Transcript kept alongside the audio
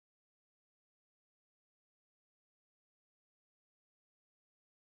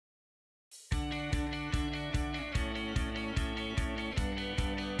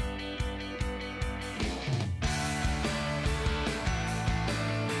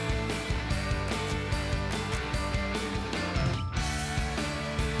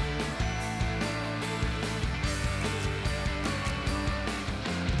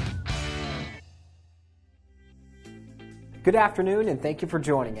Good afternoon and thank you for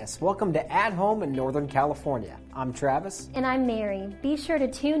joining us. Welcome to At Home in Northern California. I'm Travis. And I'm Mary. Be sure to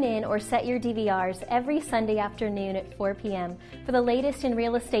tune in or set your DVRs every Sunday afternoon at 4 p.m. for the latest in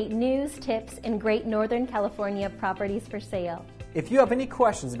real estate news, tips, and great Northern California properties for sale. If you have any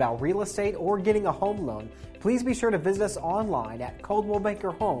questions about real estate or getting a home loan, please be sure to visit us online at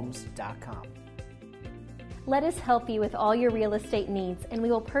coldwellbankerhomes.com. Let us help you with all your real estate needs, and we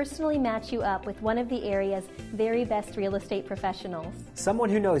will personally match you up with one of the area's very best real estate professionals.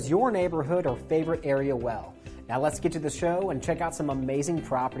 Someone who knows your neighborhood or favorite area well. Now let's get to the show and check out some amazing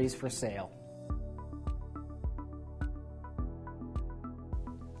properties for sale.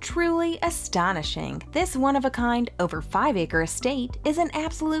 Truly astonishing, this one-of-a-kind, over 5-acre estate is an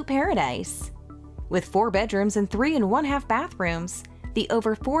absolute paradise. With 4 bedrooms and 3 1/2 bathrooms, the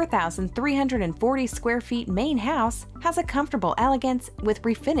over 4,340 square feet main house has a comfortable elegance with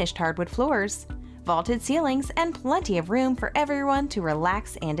refinished hardwood floors, vaulted ceilings, and plenty of room for everyone to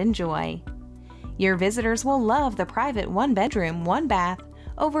relax and enjoy. Your visitors will love the private 1-bedroom, 1-bath,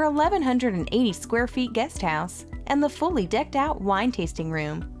 over 1,180 square feet guest house and the fully decked out wine tasting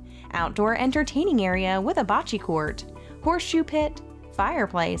room, outdoor entertaining area with a bocce court, horseshoe pit,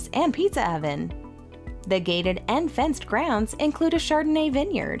 fireplace, and pizza oven. The gated and fenced grounds include a Chardonnay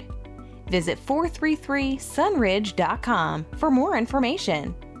vineyard. Visit 433sunridge.com for more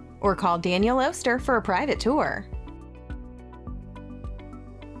information or call Daniel Oster for a private tour.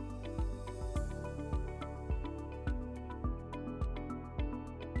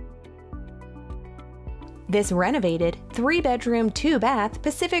 This renovated 3-bedroom, 2-bath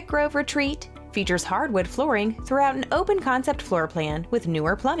Pacific Grove retreat features hardwood flooring throughout an open concept floor plan with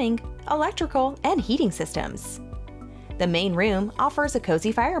newer plumbing, electrical, and heating systems. The main room offers a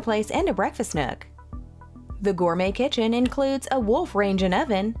cozy fireplace and a breakfast nook. The gourmet kitchen includes a Wolf range and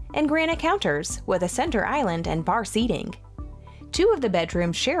oven and granite counters with a center island and bar seating. 2 of the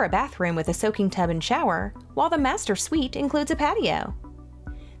bedrooms share a bathroom with a soaking tub and shower, while the master suite includes a patio.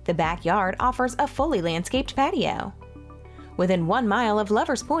 The backyard offers a fully landscaped patio. Within 1 mile of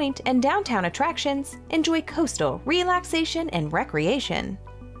Lovers Point and downtown attractions, enjoy coastal relaxation and recreation.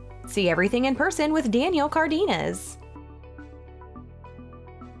 See everything in person with Daniel Cardenas.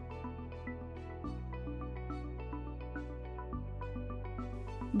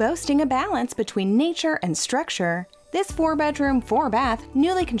 Boasting a balance between nature and structure, this 4-bedroom, 4-bath,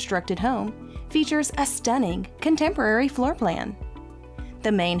 newly constructed home features a stunning, contemporary floor plan.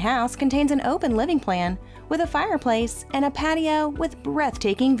 The main house contains an open living plan with a fireplace and a patio with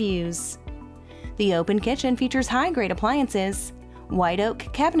breathtaking views. The open kitchen features high-grade appliances, white oak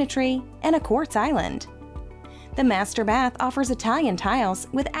cabinetry, and a quartz island. The master bath offers Italian tiles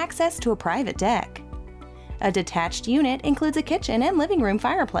with access to a private deck. A detached unit includes a kitchen and living room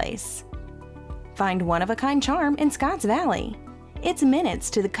fireplace. Find one-of-a-kind charm in Scotts Valley. It's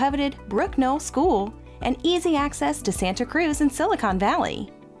minutes to the coveted Brook Knoll School and easy access to Santa Cruz and Silicon Valley.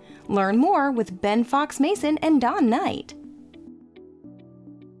 Learn more with Ben Fox Mason and Don Knight.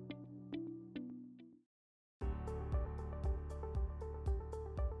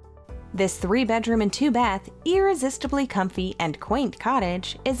 This 3-bedroom and 2-bath, irresistibly comfy and quaint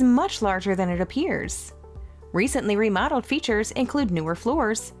cottage is much larger than it appears. Recently remodeled features include newer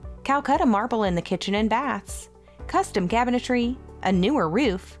floors, Calcutta marble in the kitchen and baths, custom cabinetry, a newer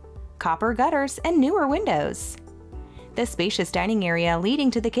roof, copper gutters, and newer windows. The spacious dining area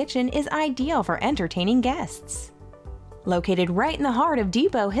leading to the kitchen is ideal for entertaining guests. Located right in the heart of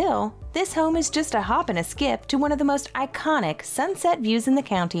Depot Hill, this home is just a hop and a skip to one of the most iconic sunset views in the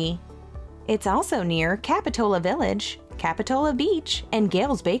county. It's also near Capitola Village, Capitola Beach, and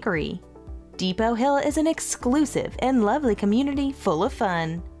Gale's Bakery. Depot Hill is an exclusive and lovely community full of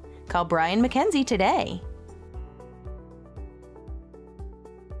fun. Call Brian McKenzie today.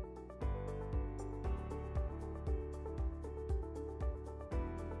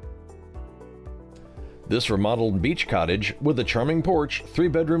 This remodeled beach cottage with a charming porch, 3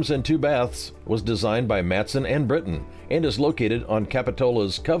 bedrooms and 2 baths was designed by Matson and Britton and is located on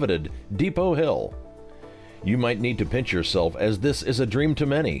Capitola's coveted Depot Hill. You might need to pinch yourself as this is a dream to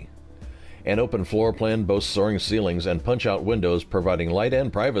many. An open floor plan boasts soaring ceilings and punch-out windows providing light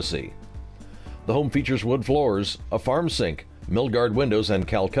and privacy. The home features wood floors, a farm sink, Milgard windows, and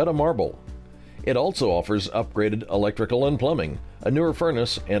Calcutta marble. It also offers upgraded electrical and plumbing, a newer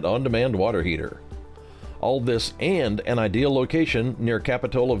furnace, and on-demand water heater. All this and an ideal location near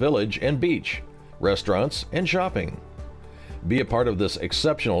Capitola Village and beach, restaurants, and shopping. Be a part of this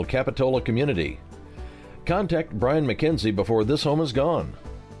exceptional Capitola community. Contact Brian McKenzie before this home is gone.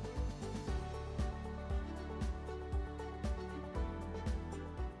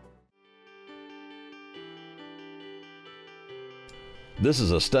 This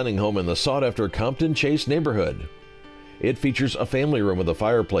is a stunning home in the sought-after Compton Chase neighborhood. It features a family room with a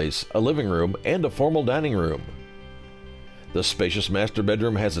fireplace, a living room, and a formal dining room. The spacious master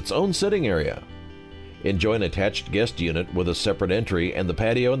bedroom has its own sitting area. Enjoy an attached guest unit with a separate entry and the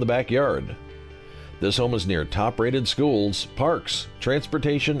patio in the backyard. This home is near top-rated schools, parks,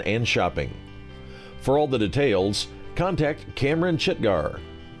 transportation, and shopping. For all the details, contact Cameron Chitgar.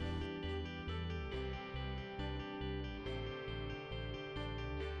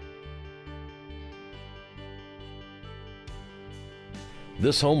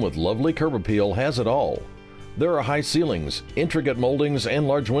 This home with lovely curb appeal has it all. There are high ceilings, intricate moldings, and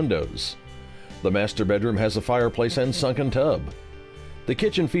large windows. The master bedroom has a fireplace and sunken tub. The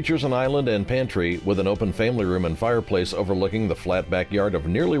kitchen features an island and pantry with an open family room and fireplace overlooking the flat backyard of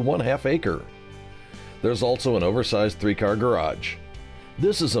nearly 1/2 acre. There's also an oversized 3-car garage.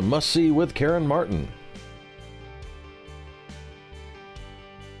 This is a must-see with Karen Martin.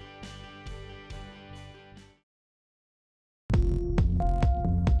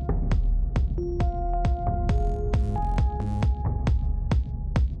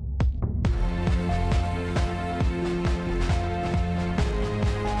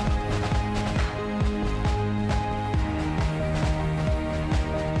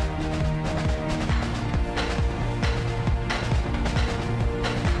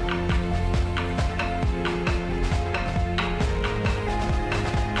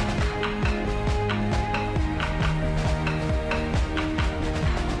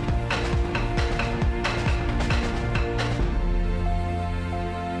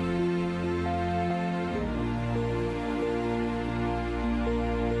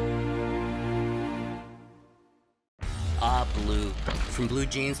 Blue. From blue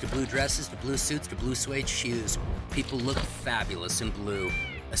jeans to blue dresses to blue suits to blue suede shoes, people look fabulous in blue,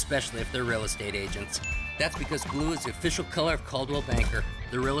 especially if they're real estate agents. That's because blue is the official color of Coldwell Banker,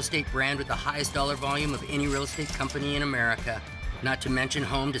 the real estate brand with the highest dollar volume of any real estate company in America. Not to mention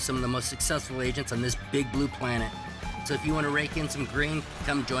home to some of the most successful agents on this big blue planet. So if you want to rake in some green,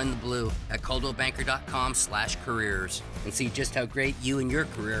 come join the blue at ColdwellBanker.com/careers and see just how great you and your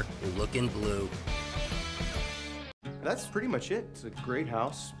career will look in blue. That's pretty much it. It's a great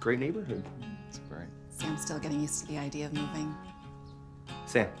house, great neighborhood. It's great. Sam's still getting used to the idea of moving.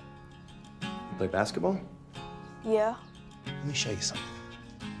 Sam, you play basketball? Yeah, Let me show you something.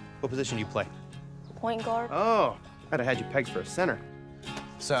 What position do you play? point guard. Oh, I'd have had you pegged for a center.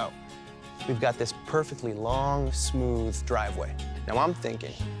 So, we've got this perfectly long, smooth driveway. Now I'm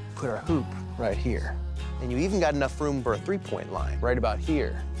thinking, put our hoop right here. And you even got enough room for a three-point line right about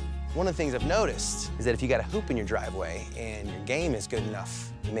here. One of the things I've noticed is that if you got a hoop in your driveway and your game is good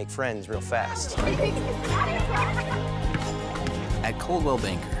enough, you make friends real fast. At Coldwell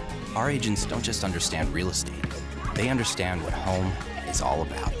Banker, our agents don't just understand real estate. They understand what home is all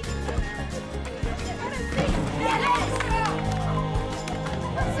about.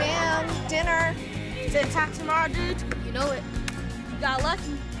 Sam, dinner. Is it attack tomorrow, dude? You know it. You got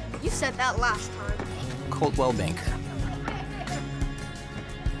lucky. You said that last time. Coldwell Banker.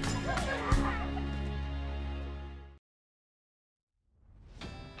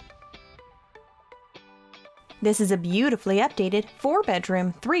 This is a beautifully updated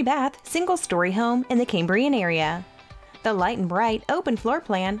 4-bedroom, 3-bath, single-story home in the Cambrian area. The light and bright open floor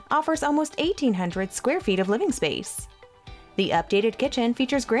plan offers almost 1,800 square feet of living space. The updated kitchen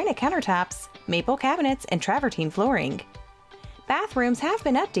features granite countertops, maple cabinets, and travertine flooring. Bathrooms have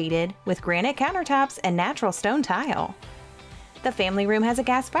been updated with granite countertops and natural stone tile. The family room has a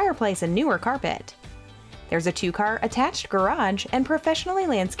gas fireplace and newer carpet. There's a 2-car attached garage and professionally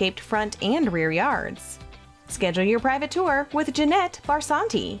landscaped front and rear yards. Schedule your private tour with Jeanette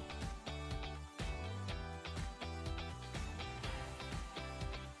Barsanti.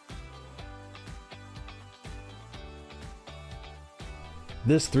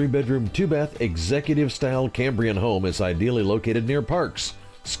 This 3-bedroom, 2-bath, executive-style Cambrian home is ideally located near parks,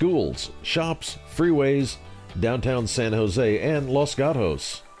 schools, shops, freeways, downtown San Jose, and Los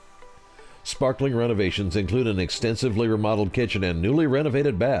Gatos. Sparkling renovations include an extensively remodeled kitchen and newly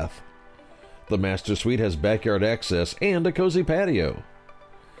renovated bath. The master suite has backyard access and a cozy patio.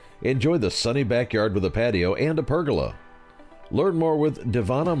 Enjoy the sunny backyard with a patio and a pergola. Learn more with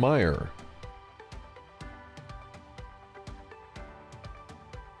Devana Meyer.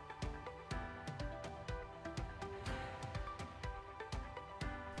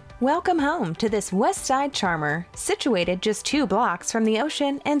 Welcome home to this West Side charmer, situated just 2 blocks from the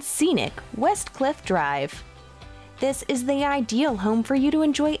ocean and scenic West Cliff Drive. This is the ideal home for you to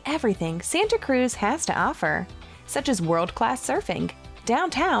enjoy everything Santa Cruz has to offer, such as world-class surfing,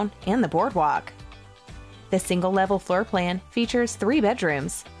 downtown, and the boardwalk. The single-level floor plan features 3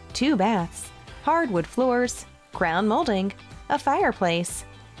 bedrooms, 2 baths, hardwood floors, crown molding, a fireplace,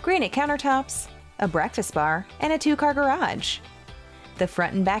 granite countertops, a breakfast bar, and a 2-car garage. The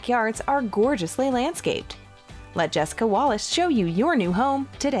front and backyards are gorgeously landscaped. Let Jessica Wallace show you your new home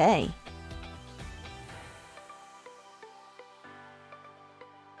today.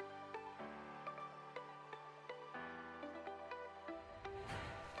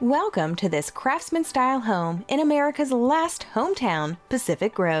 Welcome to this craftsman-style home in America's last hometown,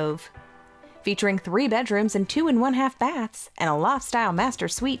 Pacific Grove. Featuring 3 bedrooms and 2 1/2 baths, and a loft-style master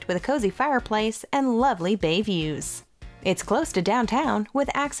suite with a cozy fireplace and lovely bay views. It's close to downtown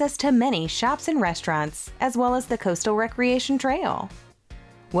with access to many shops and restaurants, as well as the Coastal Recreation Trail.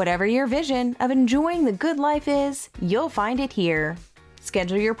 Whatever your vision of enjoying the good life is, you'll find it here.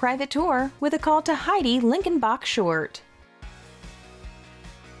 Schedule your private tour with a call to Heidi Lincolnbach Short.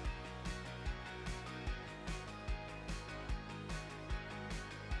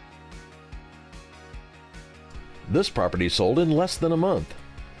 This property sold in less than a month.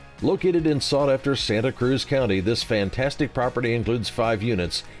 Located in sought-after Santa Cruz County, this fantastic property includes 5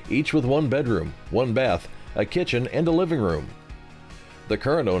 units, each with 1 bedroom, 1 bath, a kitchen, and a living room. The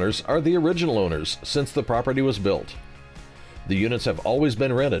current owners are the original owners since the property was built. The units have always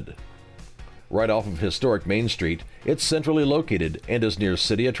been rented. Right off of historic Main Street, it's centrally located and is near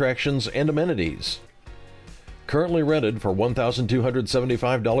city attractions and amenities. Currently rented for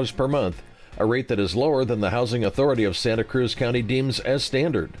 $1,275 per month, a rate that is lower than the Housing Authority of Santa Cruz County deems as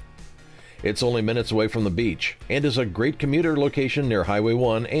standard. It's only minutes away from the beach and is a great commuter location near Highway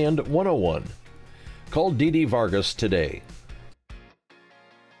 1 and 101. Call Dee Vargas today.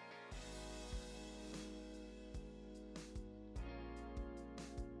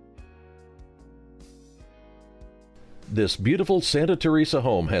 This beautiful Santa Teresa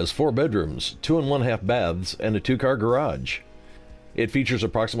home has 4 bedrooms, 2 1/2 baths, and a 2-car garage. It features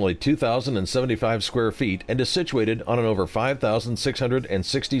approximately 2,075 square feet and is situated on an over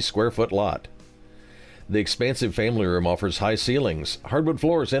 5,660 square foot lot. The expansive family room offers high ceilings, hardwood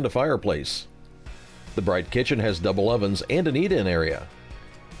floors, and a fireplace. The bright kitchen has double ovens and an eat-in area.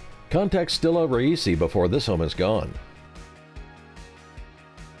 Contact Stilla Raisi before this home is gone.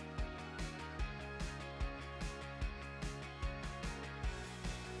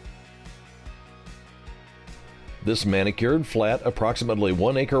 This manicured, flat, approximately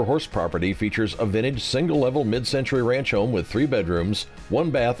 1-acre horse property features a vintage single-level mid-century ranch home with 3 bedrooms,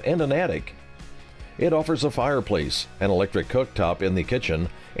 1 bath, and an attic. It offers a fireplace, an electric cooktop in the kitchen,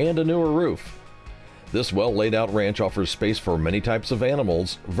 and a newer roof. This well-laid-out ranch offers space for many types of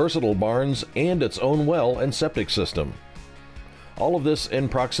animals, versatile barns, and its own well and septic system. All of this in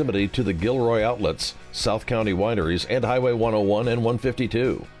proximity to the Gilroy Outlets, South County Wineries, and Highway 101 and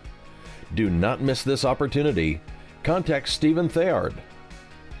 152. Do not miss this opportunity. Contact Stephen Thayard.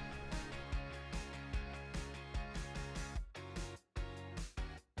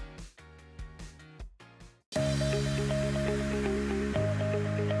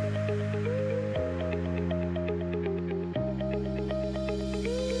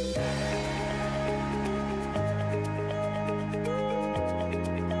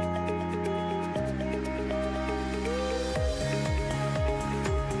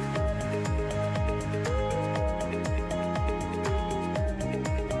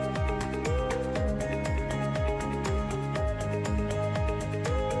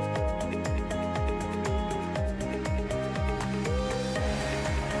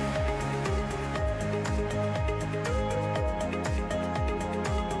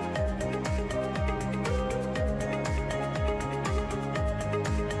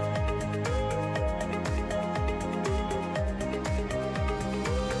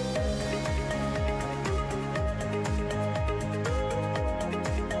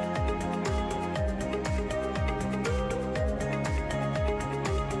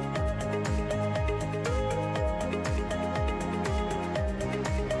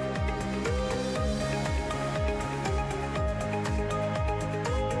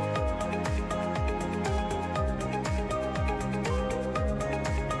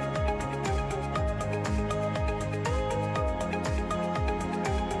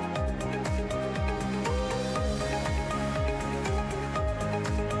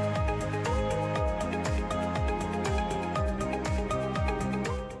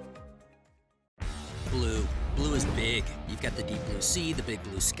 Blue is big. You've got the deep blue sea, the big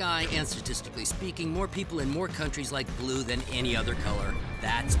blue sky, and statistically speaking, more people in more countries like blue than any other color.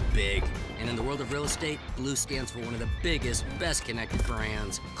 That's big. And in the world of real estate, Blue stands for one of the biggest, best connected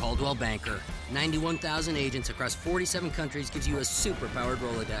brands, Coldwell Banker. 91,000 agents across 47 countries gives you a super-powered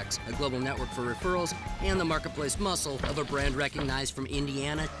Rolodex, a global network for referrals, and the marketplace muscle of a brand recognized from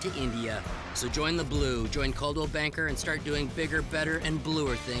Indiana to India. So join the Blue, join Coldwell Banker, and start doing bigger, better, and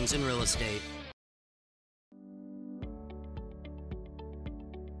bluer things in real estate.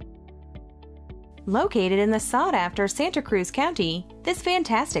 Located in the sought-after Santa Cruz County, this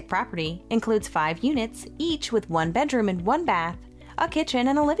fantastic property includes 5 units, each with 1 bedroom and 1 bath, a kitchen,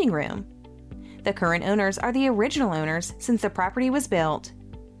 and a living room. The current owners are the original owners since the property was built.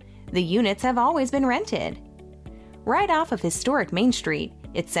 The units have always been rented. Right off of historic Main Street,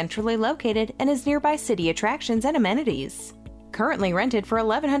 it's centrally located and is nearby city attractions and amenities. Currently rented for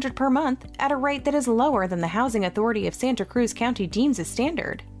 $1,100 per month at a rate that is lower than the Housing Authority of Santa Cruz County deems as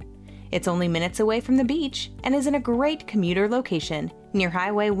standard. It's only minutes away from the beach and is in a great commuter location near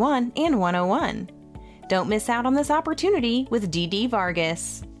Highway 1 and 101. Don't miss out on this opportunity with D.D.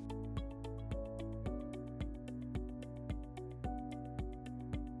 Vargas.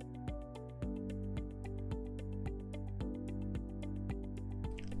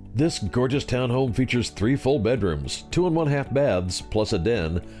 This gorgeous townhome features 3 full bedrooms, 2 1/2 baths, plus a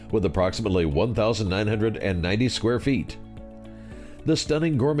den with approximately 1,990 square feet. The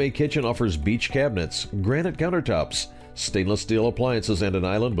stunning gourmet kitchen offers beach cabinets, granite countertops, stainless steel appliances, and an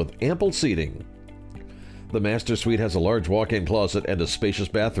island with ample seating. The master suite has a large walk-in closet and a spacious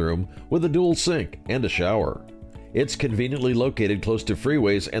bathroom with a dual sink and a shower. It's conveniently located close to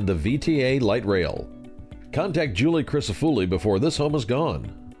freeways and the VTA light rail. Contact Julie Crisafulli before this home is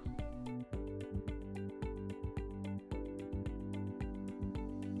gone.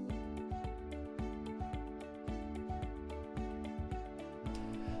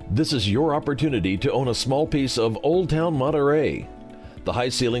 This is your opportunity to own a small piece of Old Town Monterey. The high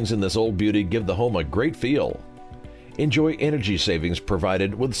ceilings in this old beauty give the home a great feel. Enjoy energy savings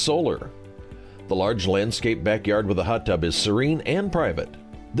provided with solar. The large landscape backyard with a hot tub is serene and private.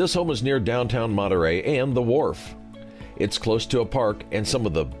 This home is near downtown Monterey and the Wharf. It's close to a park and some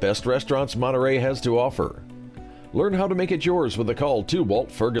of the best restaurants Monterey has to offer. Learn how to make it yours with a call to Walt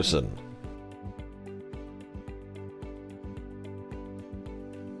Ferguson.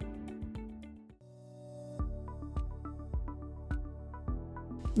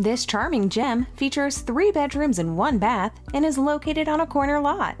 This charming gem features 3 bedrooms and 1 bath and is located on a corner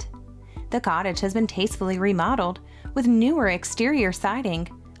lot. The cottage has been tastefully remodeled with newer exterior siding,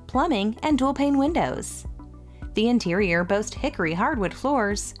 plumbing, and dual-pane windows. The interior boasts hickory hardwood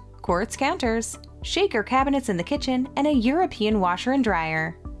floors, quartz counters, shaker cabinets in the kitchen, and a European washer and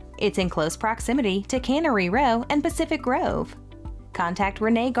dryer. It's in close proximity to Cannery Row and Pacific Grove. Contact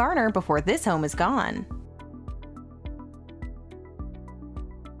Renee Garner before this home is gone.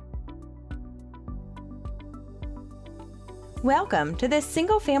 Welcome to this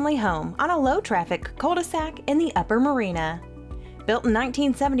single-family home on a low-traffic cul-de-sac in the Upper Marina. Built in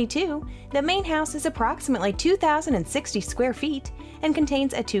 1972, the main house is approximately 2,060 square feet and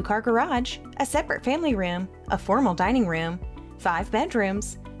contains a 2-car garage, a separate family room, a formal dining room, 5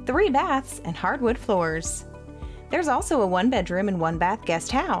 bedrooms, 3 baths, and hardwood floors. There's also a 1-bedroom and 1-bath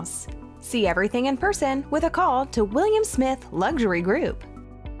guest house. See everything in person with a call to William Smith Luxury Group.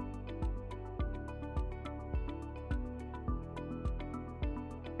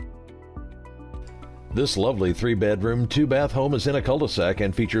 This lovely 3-bedroom, 2-bath home is in a cul-de-sac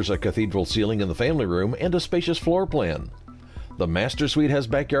and features a cathedral ceiling in the family room and a spacious floor plan. The master suite has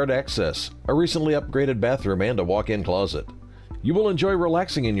backyard access, a recently upgraded bathroom, and a walk-in closet. You will enjoy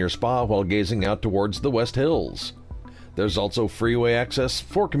relaxing in your spa while gazing out towards the West Hills. There's also freeway access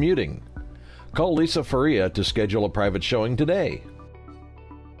for commuting. Call Lisa Faria to schedule a private showing today.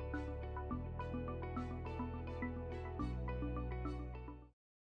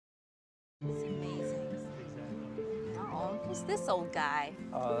 Who's this old guy?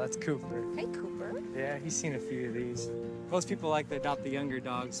 Oh, that's Cooper. Hey, Cooper. Yeah, he's seen a few of these. Most people like to adopt the younger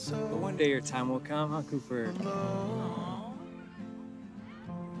dogs, but one day your time will come, huh, Cooper? Aww.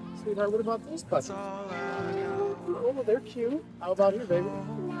 Sweetheart, what about these puppies? Oh, they're cute. How about you, baby?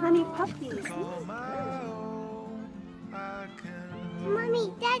 Honey puppies.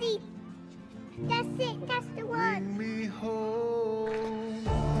 Mommy, Daddy, that's it. That's the one.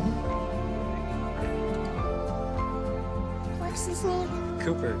 What's his name?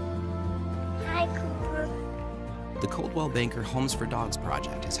 Cooper. Hi, Cooper. The Coldwell Banker Homes for Dogs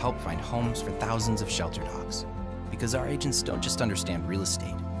project has helped find homes for thousands of shelter dogs. Because our agents don't just understand real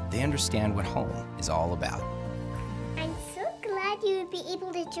estate, they understand what home is all about. I'm so glad you would be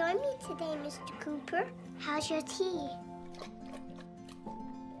able to join me today, Mr. Cooper. How's your tea?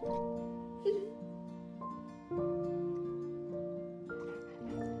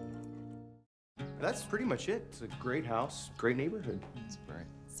 that's pretty much it. It's a great house, great neighborhood. That's great.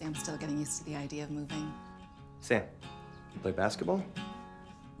 Sam's still getting used to the idea of moving. Sam, you play basketball?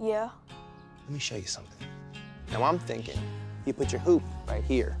 Yeah. Let me show you something. Now I'm thinking you put your hoop right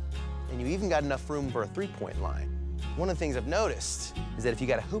here, and you even got enough room for a three-point line. One of the things I've noticed is that if you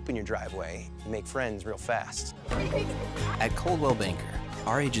got a hoop in your driveway, you make friends real fast. At Coldwell Banker,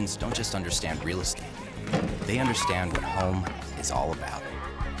 our agents don't just understand real estate. They understand what home is all about.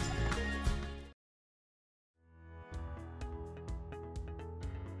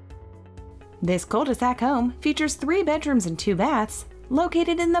 This cul-de-sac home features 3 bedrooms and 2 baths,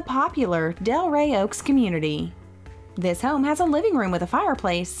 located in the popular Delray Oaks community. This home has a living room with a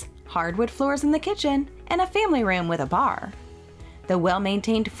fireplace, hardwood floors in the kitchen, and a family room with a bar. The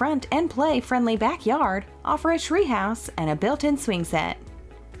well-maintained front and play-friendly backyard offer a treehouse and a built-in swing set.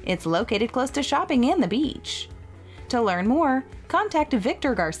 It's located close to shopping and the beach. To learn more, contact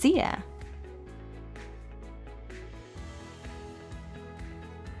Victor Garcia.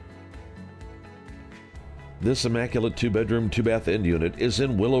 This immaculate 2-bedroom, 2-bath end unit is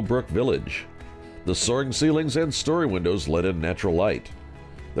in Willowbrook Village. The soaring ceilings and story windows let in natural light.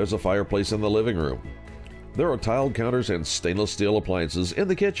 There's a fireplace in the living room. There are tiled counters and stainless steel appliances in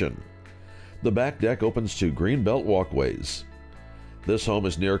the kitchen. The back deck opens to greenbelt walkways. This home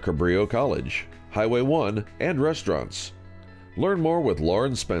is near Cabrillo College, Highway 1, and restaurants. Learn more with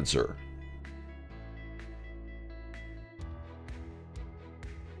Lauren Spencer.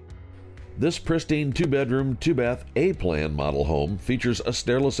 This pristine 2-bedroom, 2-bath A-plan model home features a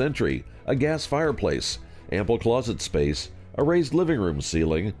stairless entry, a gas fireplace, ample closet space, a raised living room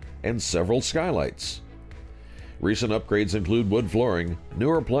ceiling, and several skylights. Recent upgrades include wood flooring,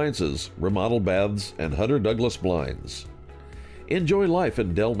 newer appliances, remodeled baths, and Hunter Douglas blinds. Enjoy life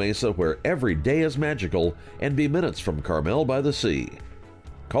in Del Mesa, where every day is magical, and be minutes from Carmel by the Sea.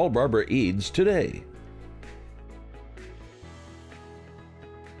 Call Barbara Eads today.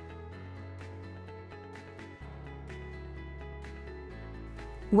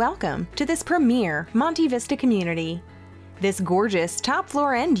 Welcome to this premier Monte Vista community. This gorgeous top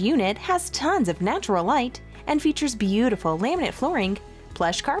floor end unit has tons of natural light and features beautiful laminate flooring,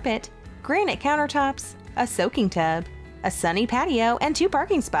 plush carpet, granite countertops, a soaking tub, a sunny patio, and 2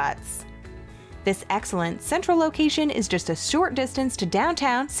 parking spots. This excellent central location is just a short distance to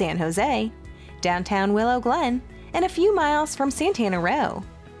downtown San Jose, downtown Willow Glen, and a few miles from Santana Row.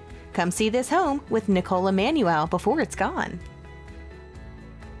 Come see this home with Nicole Emanuel before it's gone.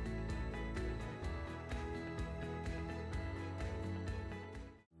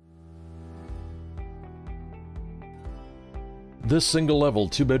 This single-level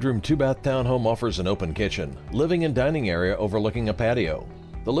 2-bedroom, 2-bath townhome offers an open kitchen, living and dining area overlooking a patio.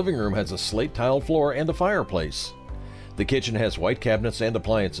 The living room has a slate tiled floor and a fireplace. The kitchen has white cabinets and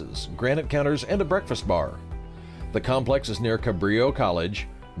appliances, granite counters, and a breakfast bar. The complex is near Cabrillo College,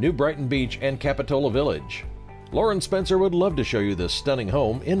 New Brighton Beach, and Capitola Village. Lauren Spencer would love to show you this stunning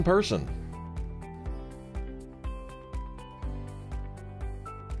home in person.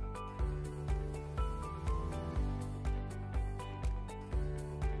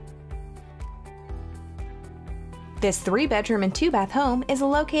 This 3-bedroom and 2-bath home is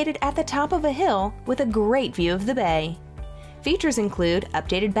located at the top of a hill with a great view of the bay. Features include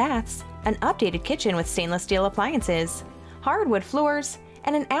updated baths, an updated kitchen with stainless steel appliances, hardwood floors,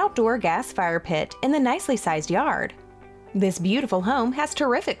 and an outdoor gas fire pit in the nicely sized yard. This beautiful home has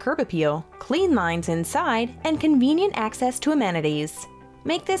terrific curb appeal, clean lines inside, and convenient access to amenities.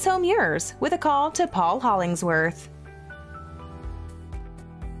 Make this home yours with a call to Paul Hollingsworth.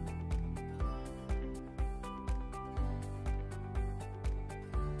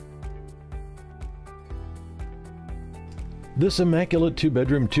 This immaculate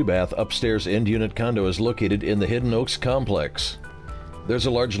 2-bedroom, 2-bath upstairs end unit condo is located in the Hidden Oaks complex. There's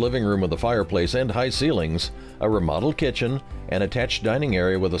a large living room with a fireplace and high ceilings, a remodeled kitchen, an attached dining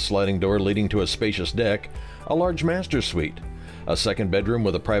area with a sliding door leading to a spacious deck, a large master suite, a 2nd bedroom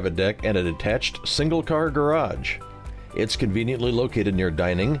with a private deck, and a detached single-car garage. It's conveniently located near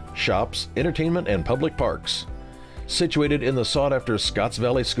dining, shops, entertainment, and public parks. Situated in the sought-after Scotts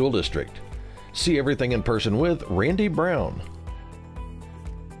Valley School District. See everything in person with Randy Brown.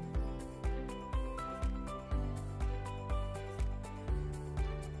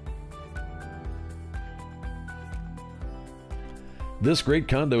 This great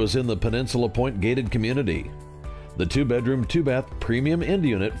condo is in the Peninsula Point gated community. The 2-bedroom, 2-bath premium end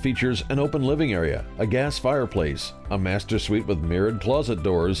unit features an open living area, a gas fireplace, a master suite with mirrored closet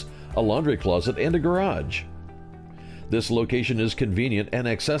doors, a laundry closet, and a garage. This location is convenient and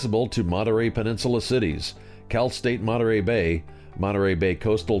accessible to Monterey Peninsula cities, Cal State Monterey Bay, Monterey Bay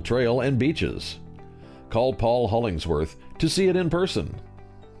Coastal Trail, and beaches. Call Paul Hollingsworth to see it in person.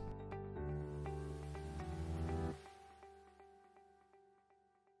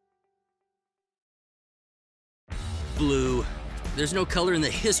 Blue. There's no color in the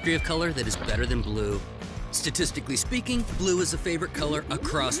history of color that is better than blue. Statistically speaking, blue is the favorite color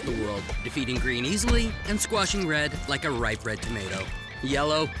across the world, defeating green easily and squashing red like a ripe red tomato.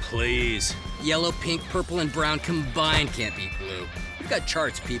 Yellow, please. Yellow, pink, purple, and brown combined can't beat blue. We've got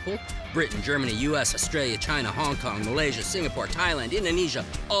charts, people. Britain, Germany, US, Australia, China, Hong Kong, Malaysia, Singapore, Thailand, Indonesia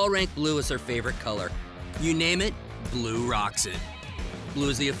all rank blue as their favorite color. You name it, blue rocks it. Blue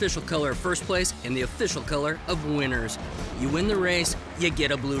is the official color of first place and the official color of winners. You win the race, you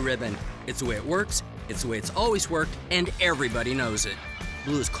get a blue ribbon. It's the way it works, it's the way it's always worked, and everybody knows it.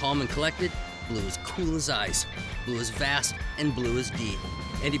 Blue is calm and collected, blue is cool as ice, blue is vast, and blue is deep.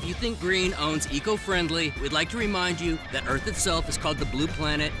 And if you think green owns eco-friendly, we'd like to remind you that Earth itself is called the blue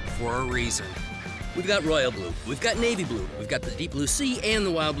planet for a reason. We've got royal blue, we've got navy blue, we've got the deep blue sea and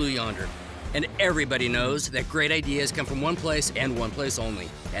the wild blue yonder. And everybody knows that great ideas come from one place and one place only,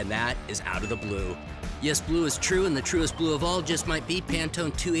 and that is out of the blue. Yes, blue is true, and the truest blue of all just might be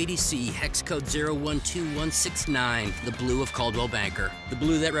Pantone 280C, hex code 012169, the blue of Coldwell Banker. The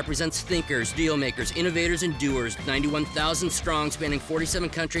blue that represents thinkers, deal makers, innovators, and doers, 91,000 strong, spanning 47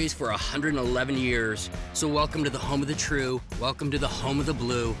 countries for 111 years. So welcome to the home of the true, welcome to the home of the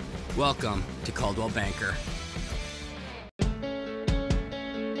blue, welcome to Coldwell Banker.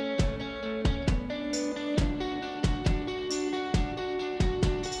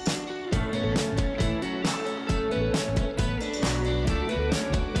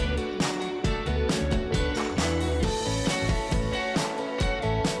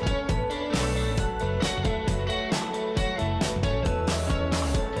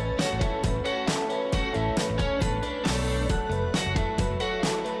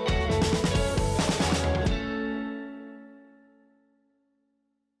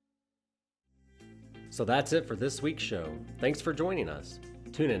 So that's it for this week's show. Thanks for joining us.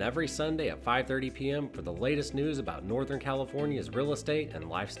 Tune in every Sunday at 5:30 p.m. for the latest news about Northern California's real estate and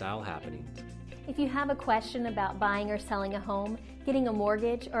lifestyle happenings. If you have a question about buying or selling a home, getting a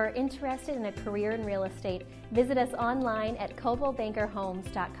mortgage, or are interested in a career in real estate, visit us online at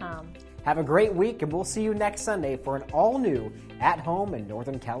coldwellbankerhomes.com. Have a great week, and we'll see you next Sunday for an all-new At Home in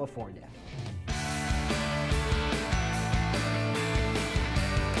Northern California.